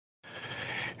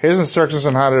Here's instructions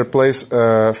on how to replace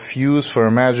a fuse for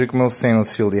a Magic Mill stainless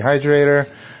steel dehydrator.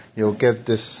 You'll get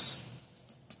this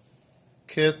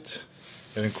kit.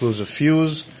 It includes a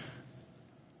fuse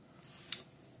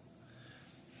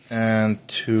and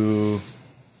 2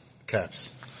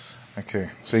 caps.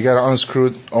 Okay, so you gotta unscrew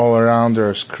it all around. There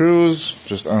are screws.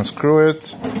 Just unscrew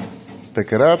it,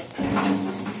 pick it up.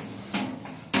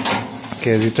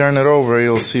 Okay, as you turn it over,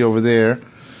 you'll see over there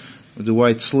with the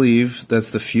white sleeve,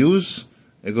 that's the fuse.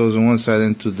 It goes on one side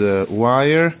into the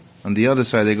wire, on the other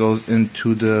side it goes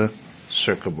into the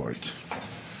circuit board.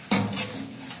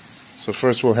 So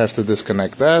first we'll have to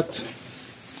disconnect that.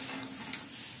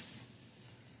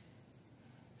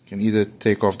 You can either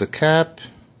take off the cap,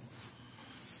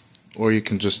 or you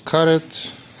can just cut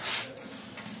it.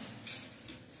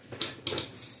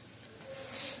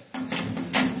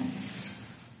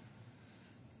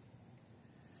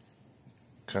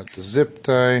 Cut the zip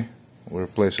tie, we'll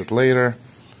replace it later.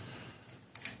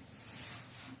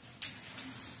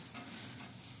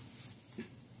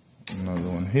 Another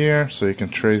one here, so you can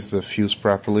trace the fuse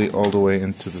properly all the way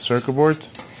into the circuit board.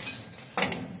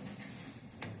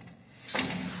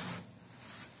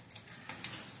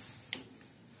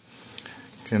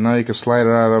 Okay, now you can slide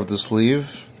it out of the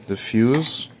sleeve, the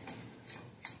fuse.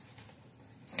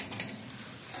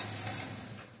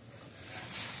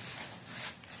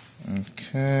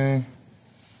 Okay.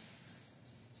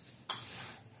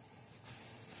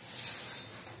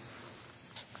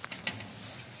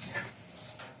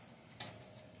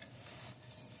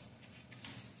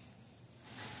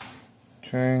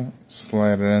 Okay,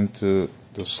 slide it into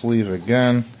the sleeve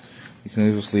again. You can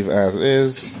leave the sleeve as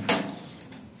is.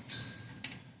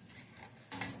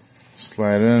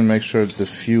 Slide in, make sure the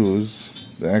fuse,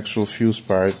 the actual fuse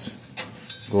part,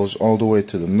 goes all the way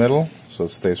to the middle so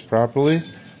it stays properly.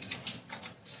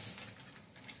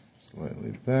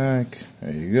 Slightly back,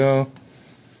 there you go.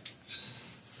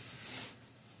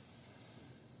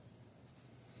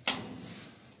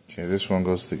 Okay, this one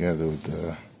goes together with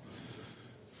the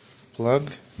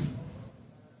plug.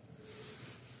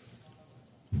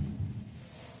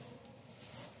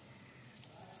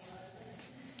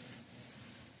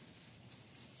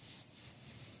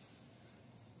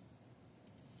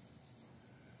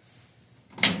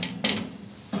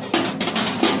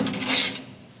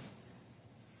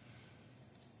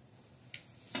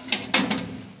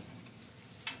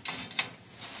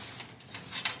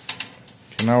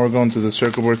 Okay, now we're going to the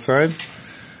circuit board side.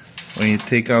 When you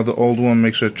take out the old one,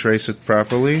 make sure to trace it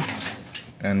properly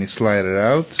and you slide it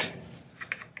out.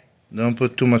 Don't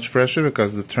put too much pressure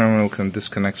because the terminal can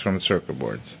disconnect from the circuit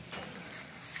board.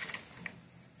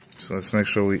 So let's make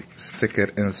sure we stick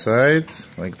it inside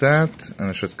like that and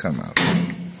it should come out.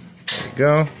 There you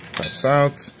go, pops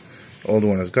out. The old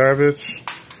one is garbage.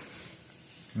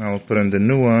 Now we'll put in the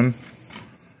new one.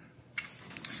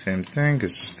 Same thing,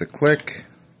 it's just a click.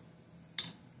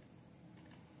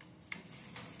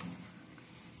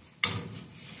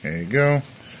 There you go.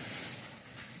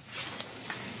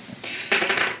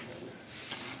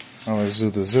 Now let's do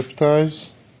the zip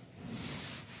ties.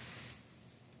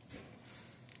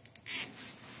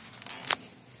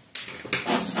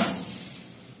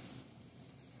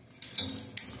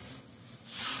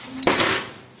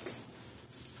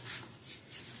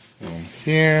 One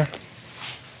here.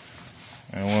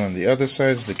 And one on the other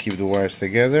side to keep the wires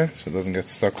together so it doesn't get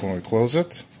stuck when we close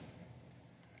it.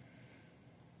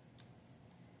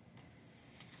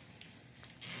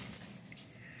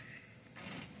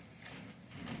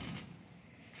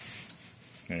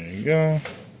 There you go.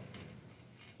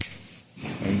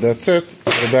 And that's it.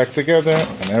 Put it back together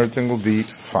and everything will be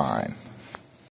fine.